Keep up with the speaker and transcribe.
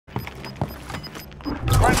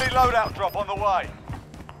Friendly loadout drop on the way.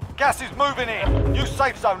 Gas is moving in. New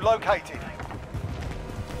safe zone located.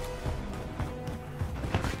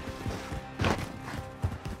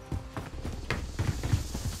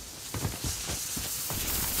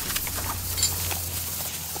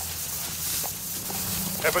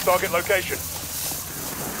 Have a target location.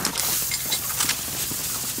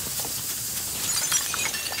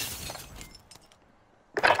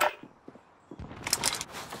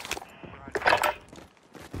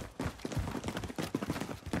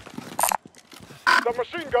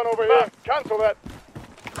 Machine gun over here. Cancel that.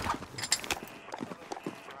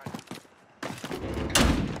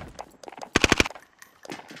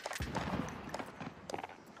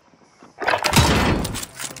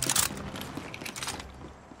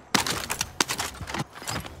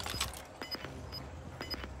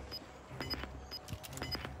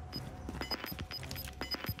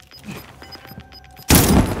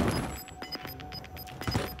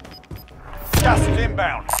 Gas is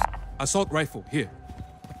inbound. Assault rifle, here.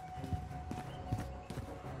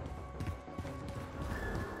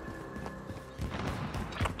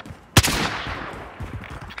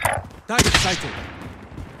 Target sighted.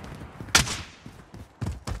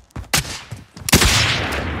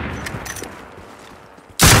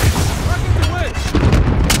 Rocket the wedge!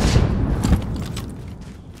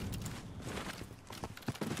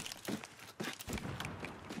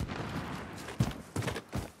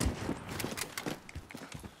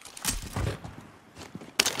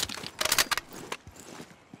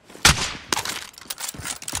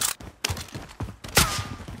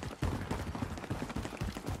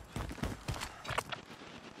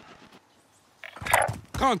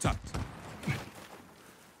 Contact.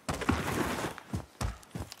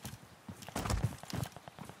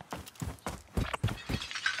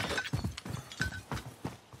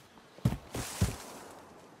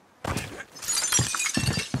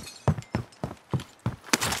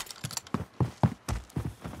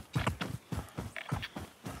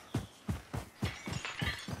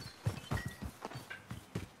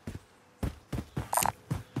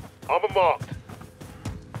 Armor marked.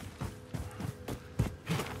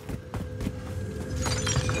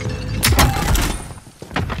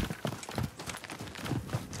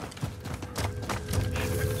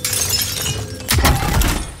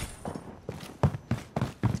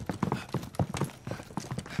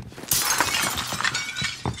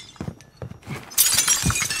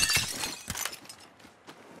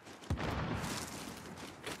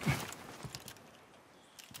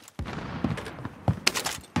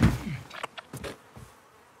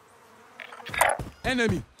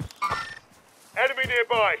 Enemy. Enemy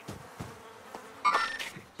nearby.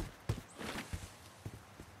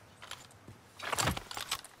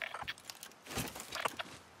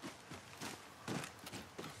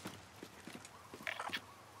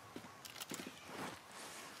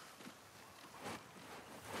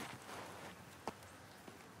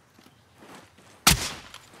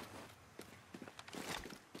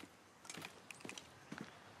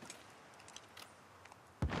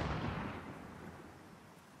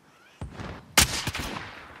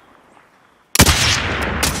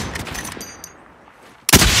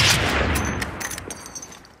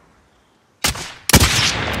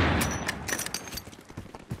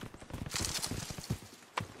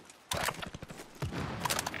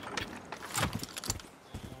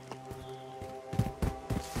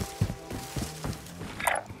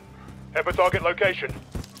 Have a target location.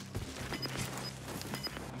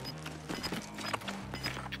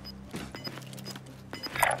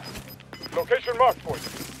 Location marked for you.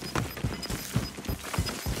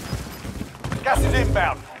 Gas is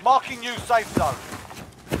inbound. Marking new safe zone.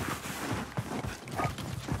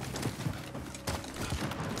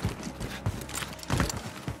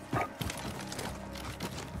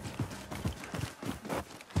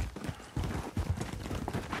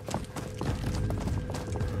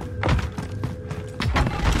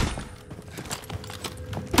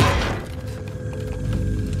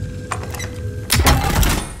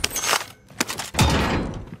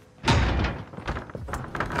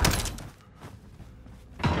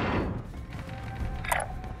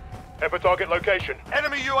 Have a target location.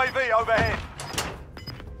 Enemy UAV overhead.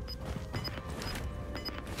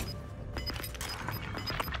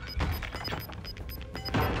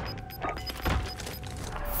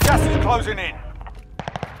 Gas is closing in.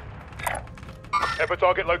 Have a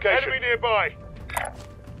target location. Enemy nearby.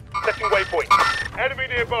 Setting waypoint. Enemy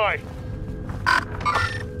nearby.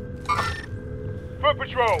 Foot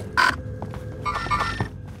patrol.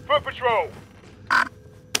 Foot patrol.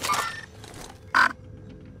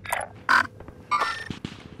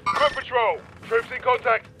 Foot patrol. Troops in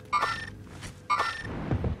contact.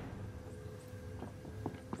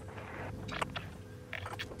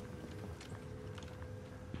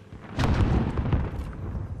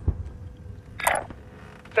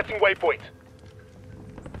 waypoint.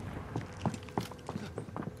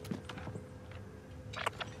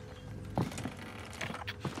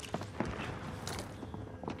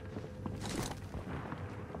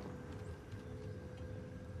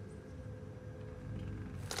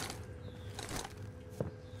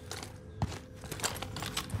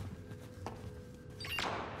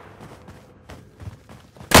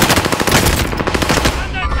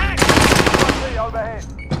 Overhead.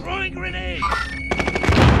 Throwing grenade!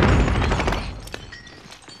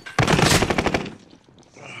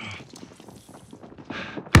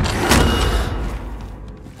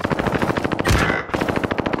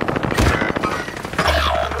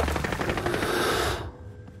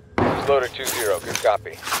 Loader 2-0, good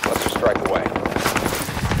copy. Let's just strike away.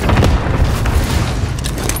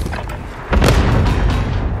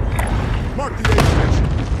 Mark the aim.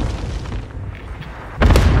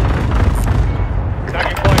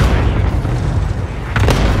 Tagging fire station.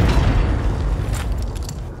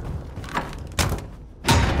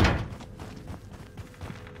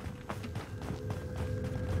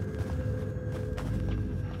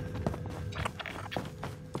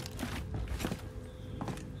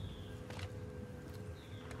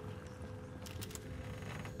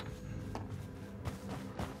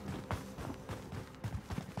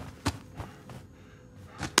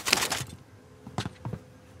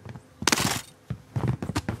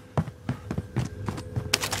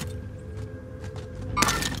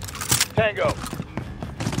 Tango.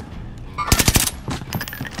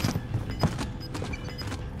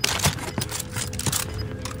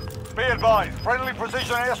 Be advised, friendly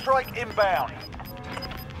precision airstrike inbound.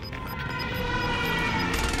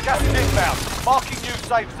 Gas is inbound, marking new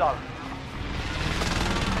safe zone.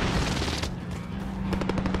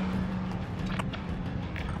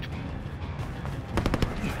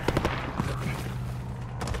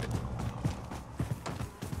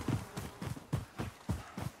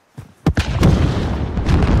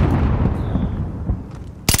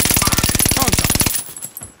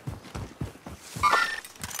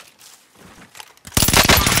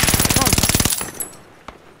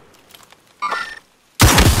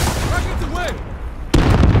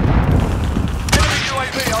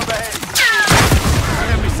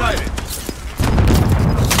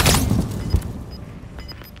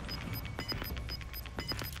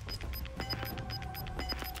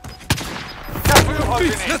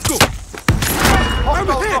 Let's go!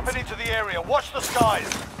 Hostiles dropping into the area. Watch the skies.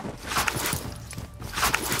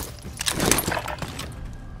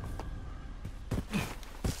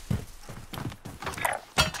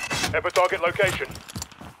 Ever target location.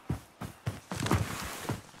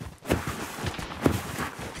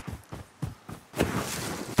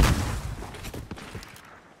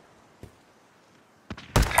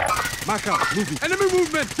 Mark out, moving. Enemy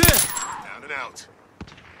movement there! Down and out.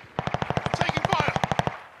 Taking fire!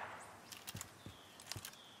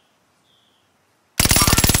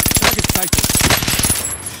 Target sighted.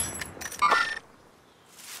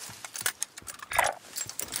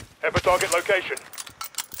 Ever target location.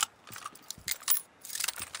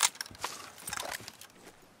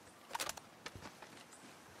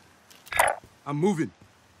 I'm moving.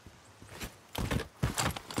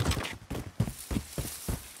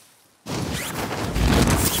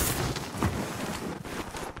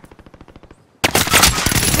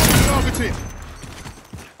 Targeted.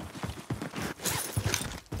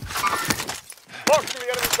 Marking the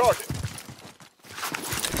enemy target.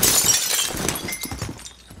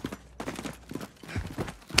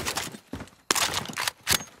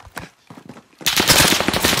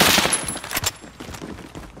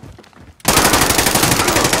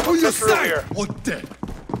 On your Through side! here. Or dead!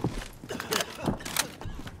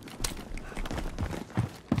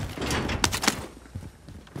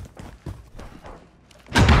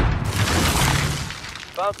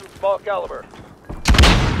 Found some small caliber.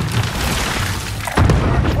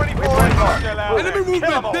 24 inbound still out. Enemy Kill 'em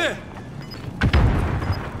movement all. there!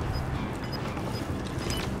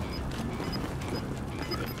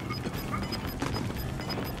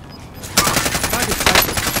 Target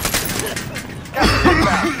sighted. Gas is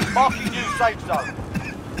inbound, marking new safe zone.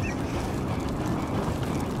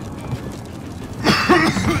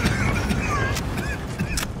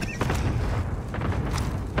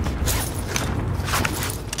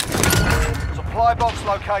 Supply box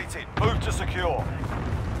located. Move to secure.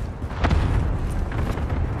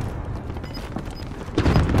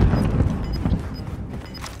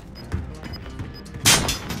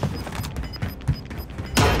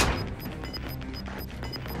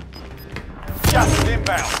 Gas is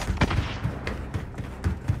inbound.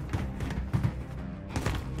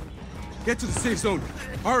 Get to the safe zone.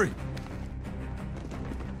 Hurry!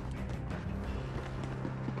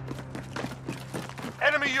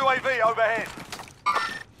 Enemy UAV overhead.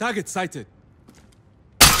 Target sighted.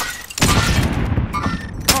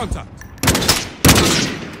 Contact.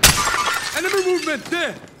 Enemy movement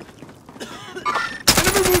there.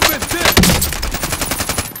 Enemy movement there.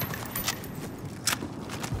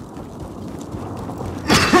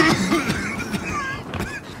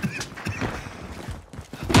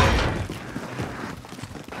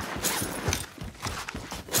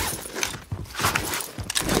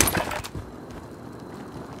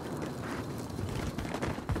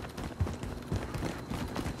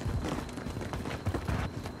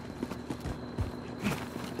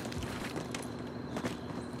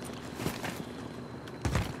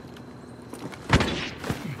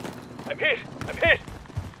 I'm hit! I'm hit!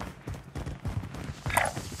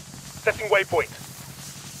 Setting waypoint.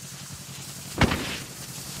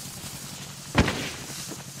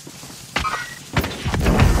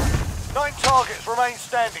 Nine targets remain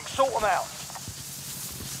standing. Sort them out.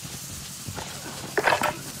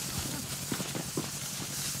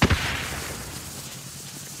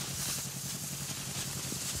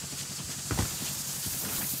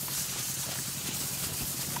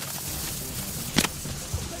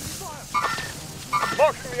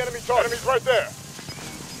 Marking the enemy target. Enemy's right there.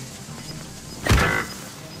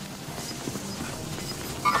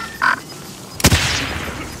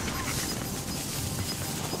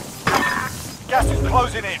 Gas is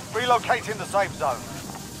closing in. Relocating the safe zone.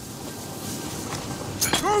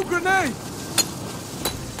 Throw grenade.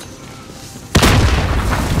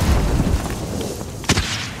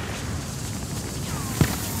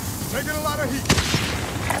 Taking a lot of heat.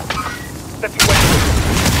 Setting waypoint.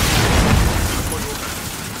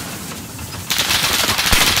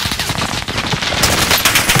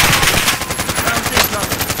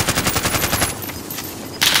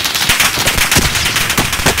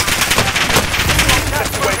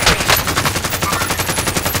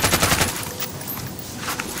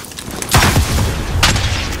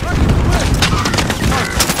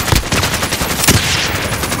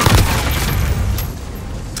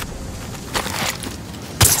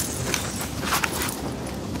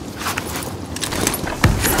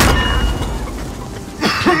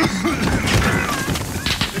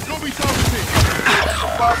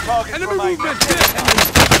 Five targets Enemy remain. movement there.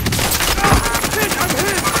 Hit, I'm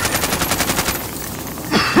hit.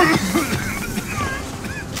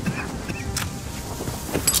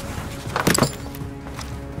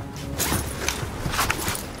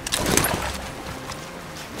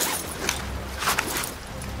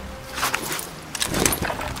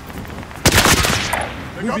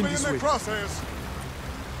 They got Moving me in this their way. crosshairs.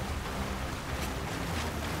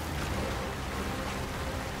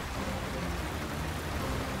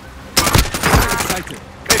 Sighted.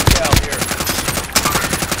 Big gal here.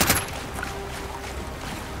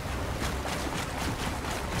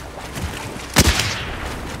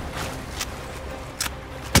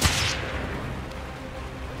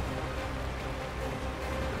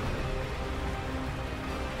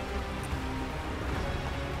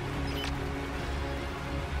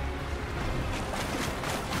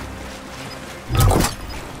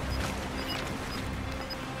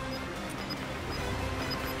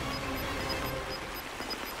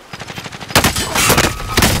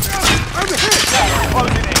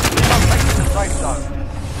 Closing in. Relocating the safe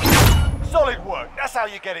zone. Solid work. That's how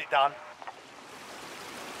you get it done.